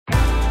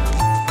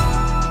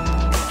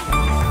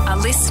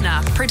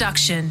listener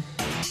production.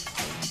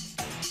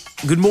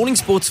 Good morning,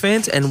 sports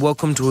fans, and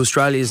welcome to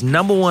Australia's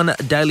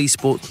 #1 daily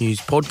sports news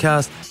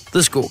podcast, The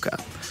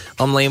Scorecard.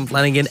 I'm Liam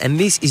Flanagan, and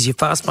this is your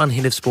fast fun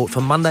hit of sport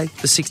for Monday,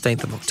 the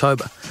 16th of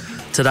October.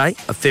 Today,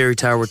 a fairy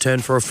tale return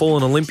for a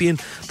fallen Olympian,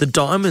 the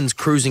Diamonds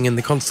cruising in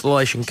the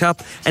Constellation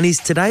Cup, and is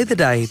today the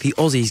day the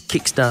Aussies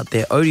kickstart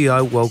their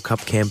ODI World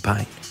Cup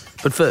campaign.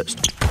 But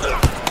first... Here's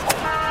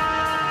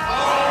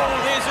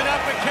an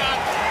uppercut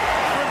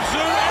from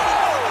Tszyu.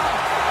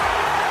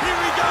 Here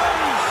he goes.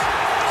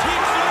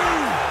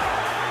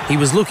 Tszyu. He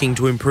was looking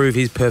to improve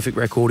his perfect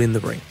record in the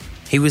ring.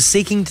 He was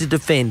seeking to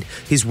defend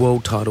his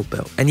world title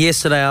belt. And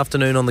yesterday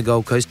afternoon on the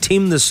Gold Coast,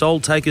 Tim the Soul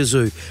Taker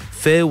Tszyu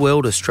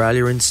farewelled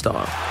Australia in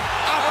style. Tszyu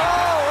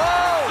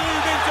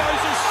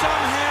Mendoza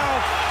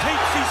somehow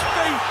keeps his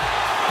feet,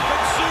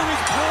 but Tszyu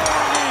is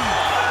pouring in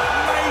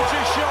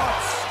major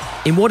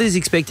shots. In what is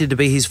expected to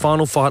be his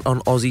final fight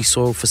on Aussie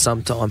soil for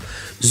some time,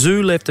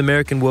 Tszyu left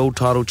American world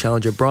title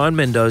challenger Brian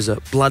Mendoza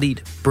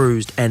bloodied,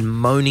 bruised and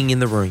moaning in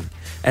the ring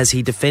as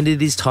he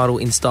defended his title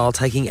in style,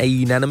 taking a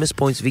unanimous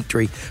points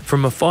victory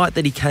from a fight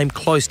that he came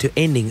close to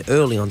ending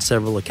early on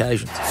several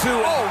occasions.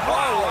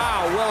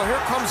 Wow. Well,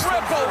 here comes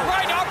triple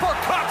right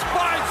uppercuts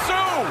by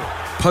Tszyu.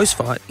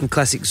 Post-fight, in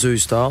classic Tszyu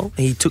style,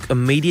 he took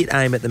immediate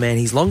aim at the man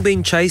he's long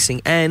been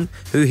chasing and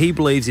who he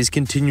believes is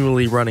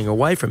continually running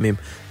away from him,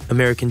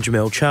 American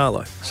Jamel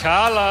Charlo.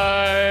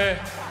 Charlo,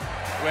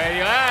 where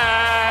you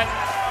at?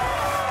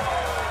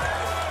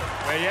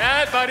 Where you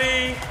at,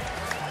 buddy?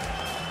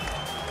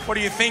 What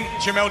do you think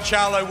Jamel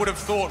Charlo would have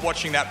thought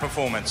watching that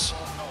performance?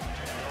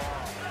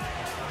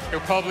 He'll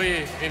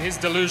probably, in his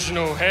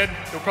delusional head,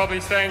 he'll probably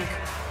think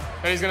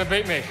that he's going to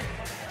beat me.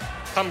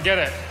 Come get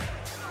it.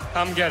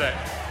 Come get it.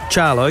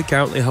 Charlo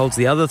currently holds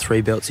the other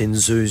three belts in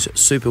Tszyu's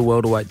super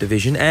welterweight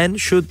division, and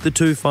should the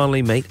two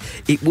finally meet,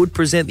 it would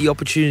present the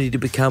opportunity to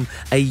become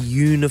a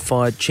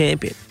unified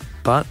champion.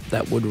 But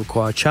that would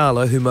require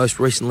Charlo, who most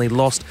recently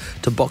lost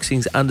to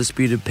boxing's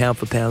undisputed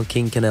pound-for-pound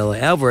king Canelo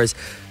Alvarez,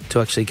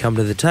 to actually come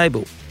to the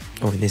table,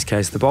 or in this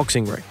case, the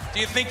boxing ring.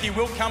 Do you think he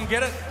will come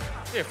get it?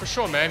 Yeah, for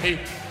sure, man. He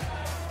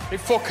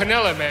fought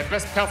Canelo, man.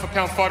 Best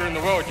pound-for-pound fighter in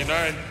the world, you know.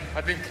 And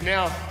I think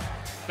now,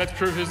 let's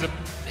prove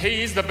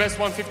he is the best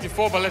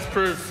 154, but let's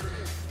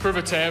prove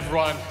it to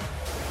everyone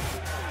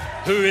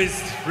who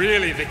is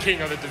really the king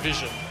of the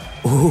division.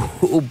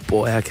 Oh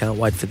boy, I can't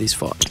wait for this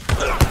fight.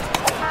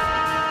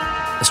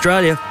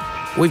 Australia,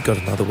 we've got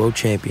another world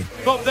champion.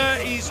 But there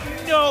is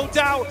no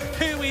doubt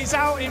who is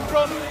out in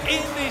front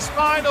in this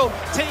final,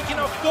 taking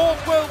a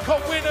fourth World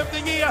Cup win of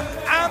the year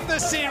and the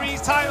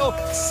series title.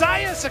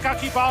 Tszyu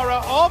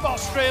Sakakibara of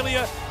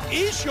Australia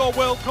is your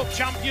World Cup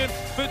champion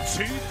for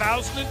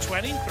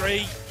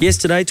 2023.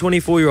 Yesterday,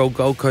 24-year-old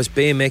Gold Coast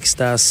BMX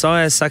star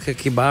Tszyu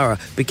Sakakibara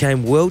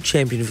became world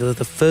champion for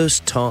the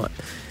first time.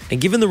 And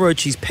given the road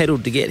she's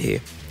pedalled to get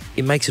here,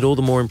 it makes it all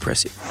the more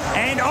impressive.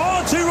 And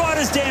two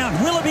riders down,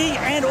 Willoughby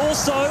and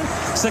also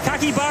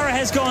Sakakibara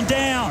has gone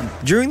down.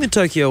 During the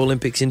Tokyo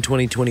Olympics in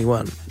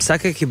 2021,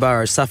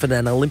 Sakakibara suffered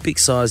an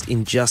Olympic-sized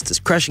injustice,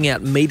 crashing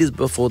out metres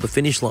before the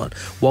finish line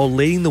while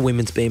leading the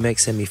women's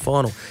BMX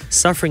semi-final,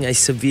 suffering a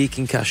severe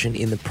concussion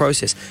in the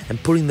process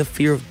and putting the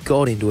fear of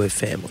God into her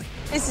family.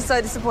 This is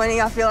so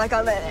disappointing. I feel like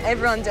I let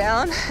everyone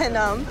down, and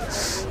I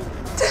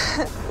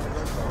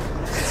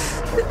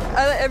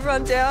let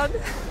everyone down,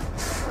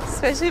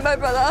 especially my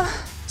brother.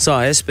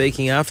 Tszyu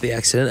speaking after the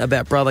accident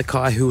about brother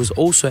Kai, who was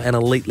also an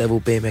elite-level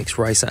BMX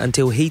racer,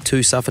 until he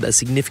too suffered a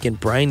significant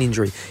brain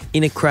injury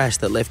in a crash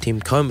that left him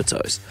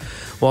comatose.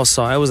 While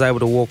Tszyu was able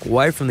to walk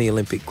away from the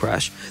Olympic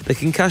crash, the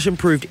concussion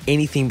proved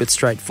anything but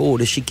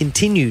straightforward as she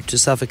continued to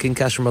suffer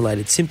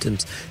concussion-related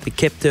symptoms that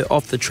kept her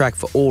off the track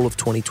for all of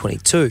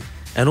 2022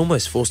 and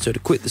almost forced her to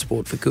quit the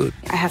sport for good.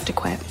 I have to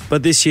quit.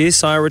 But this year,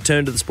 Tszyu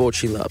returned to the sport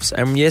she loves,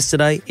 and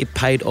yesterday it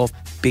paid off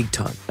big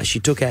time as she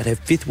took out her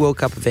 5th World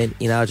Cup event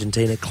in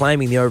Argentina,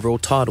 claiming the overall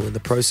title in the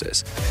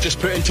process. Just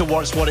put into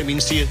words what it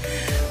means to you.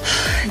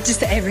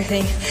 Just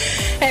everything,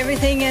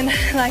 and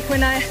like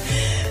when I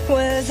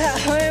was at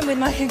home with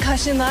my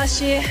concussion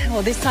last year,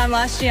 or this time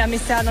last year, I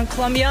missed out on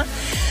Colombia.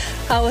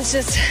 I was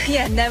just,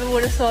 never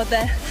would have thought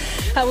that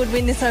I would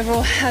win this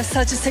overall, have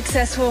such a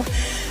successful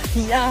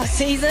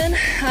season.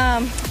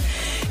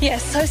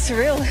 So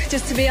surreal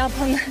just to be up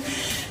on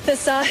the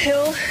Star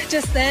Hill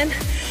just then,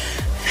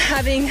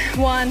 having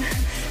won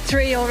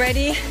 3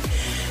 already,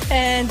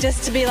 and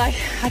just to be like,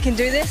 I can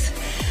do this.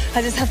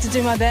 I just have to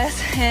do my best,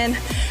 and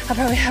I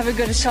probably have a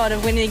good shot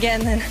of winning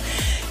again. And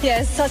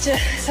it's such a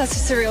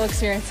surreal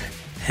experience.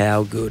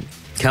 How good.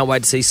 Can't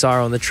wait to see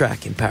Tszyu on the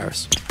track in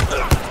Paris.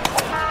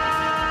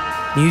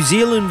 New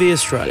Zealand v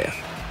Australia.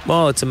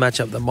 While it's a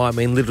matchup that might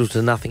mean little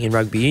to nothing in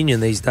rugby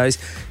union these days,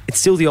 it's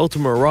still the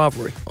ultimate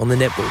rivalry on the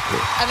netball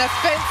court. An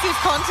offensive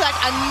contact,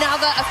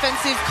 another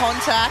offensive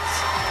contact.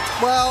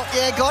 Well,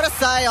 gotta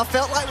say, I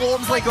felt like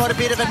Walmsley got a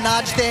bit of a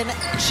nudge then.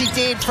 She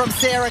did from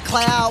Sarah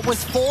Clow,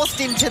 was forced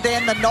into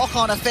then the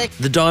knock-on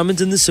effect. The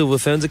Diamonds and the Silver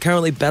Ferns are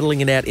currently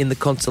battling it out in the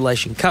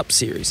Constellation Cup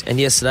series, and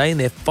yesterday, in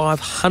their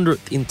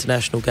 500th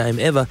international game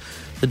ever,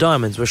 the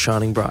Diamonds were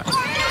shining bright.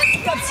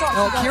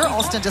 Well, Kira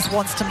Austin just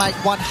wants to make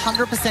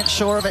 100%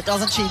 sure of it,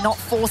 doesn't she? Not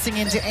forcing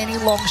into any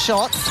long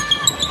shots.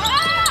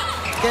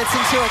 Gets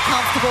into a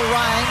comfortable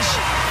range.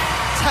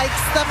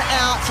 Takes them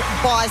out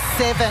by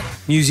 7.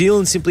 New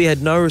Zealand simply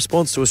had no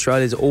response to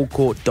Australia's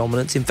all-court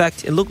dominance. In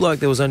fact, it looked like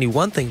there was only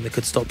one thing that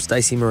could stop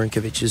Stacey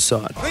Marinkovic's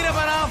side.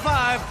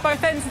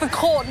 Both ends of the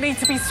court need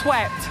to be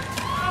swept.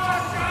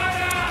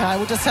 Okay,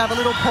 we'll just have a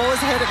little pause.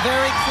 Heard it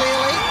very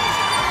clearly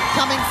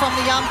coming from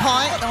the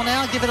umpire. They'll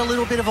now give it a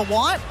little bit of a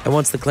wipe. And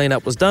once the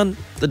clean-up was done,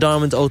 the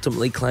Diamonds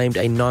ultimately claimed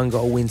a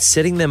 9-goal win,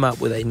 setting them up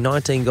with a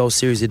 19-goal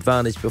series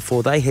advantage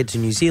before they head to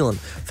New Zealand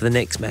for the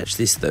next match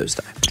this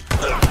Thursday.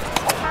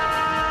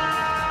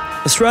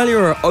 Australia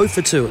are 0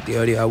 for 2 at the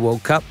ODI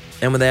World Cup,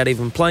 and without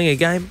even playing a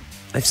game,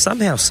 they've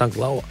somehow sunk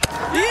lower.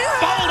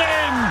 Bowled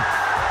him!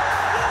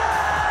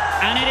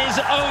 And it is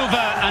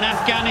over, and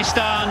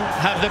Afghanistan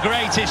have the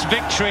greatest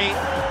victory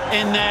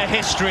in their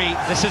history.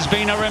 This has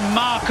been a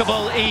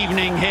remarkable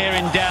evening here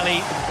in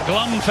Delhi.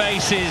 Glum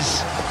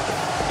faces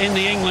in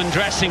the England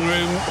dressing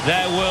room.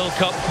 Their World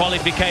Cup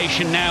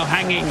qualification now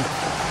hanging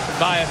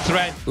by a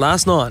thread.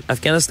 Last night,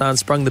 Afghanistan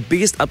sprung the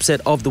biggest upset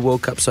of the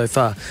World Cup so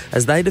far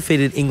as they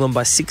defeated England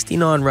by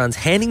 69 runs,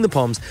 handing the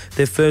Poms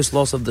their first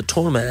loss of the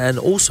tournament and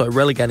also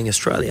relegating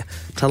Australia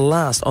to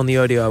last on the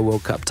ODI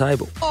World Cup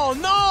table. Oh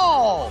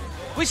no!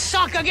 We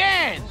suck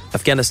again!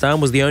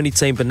 Afghanistan was the only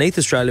team beneath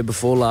Australia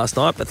before last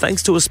night, but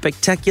thanks to a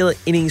spectacular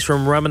innings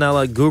from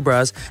Ramanullah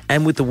Gurbaraz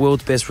and with the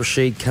world's best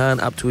Rashid Khan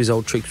up to his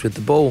old tricks with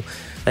the ball,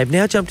 they've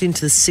now jumped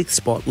into the 6th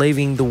spot,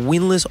 leaving the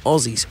winless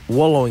Aussies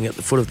wallowing at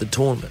the foot of the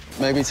tournament.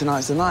 Maybe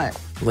tonight's the night.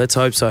 Let's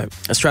hope so.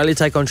 Australia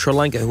take on Sri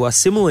Lanka, who are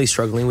similarly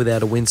struggling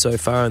without a win so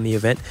far in the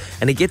event,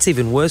 and it gets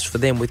even worse for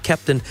them with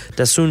captain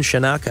Dasun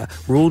Shanaka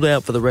ruled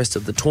out for the rest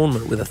of the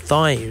tournament with a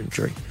thigh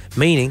injury,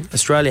 meaning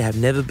Australia have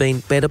never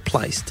been better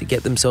placed to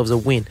get themselves a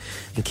win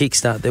and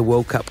kickstart their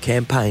World Cup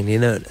campaign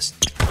in earnest.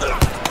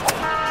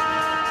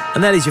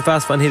 And that is your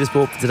Fast Fun Hit of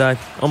Sport for today.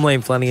 I'm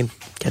Liam Flanagan.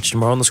 Catch you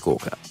tomorrow on the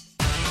Scorecard.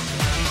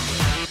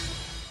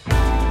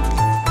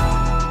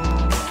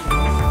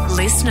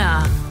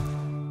 Listener.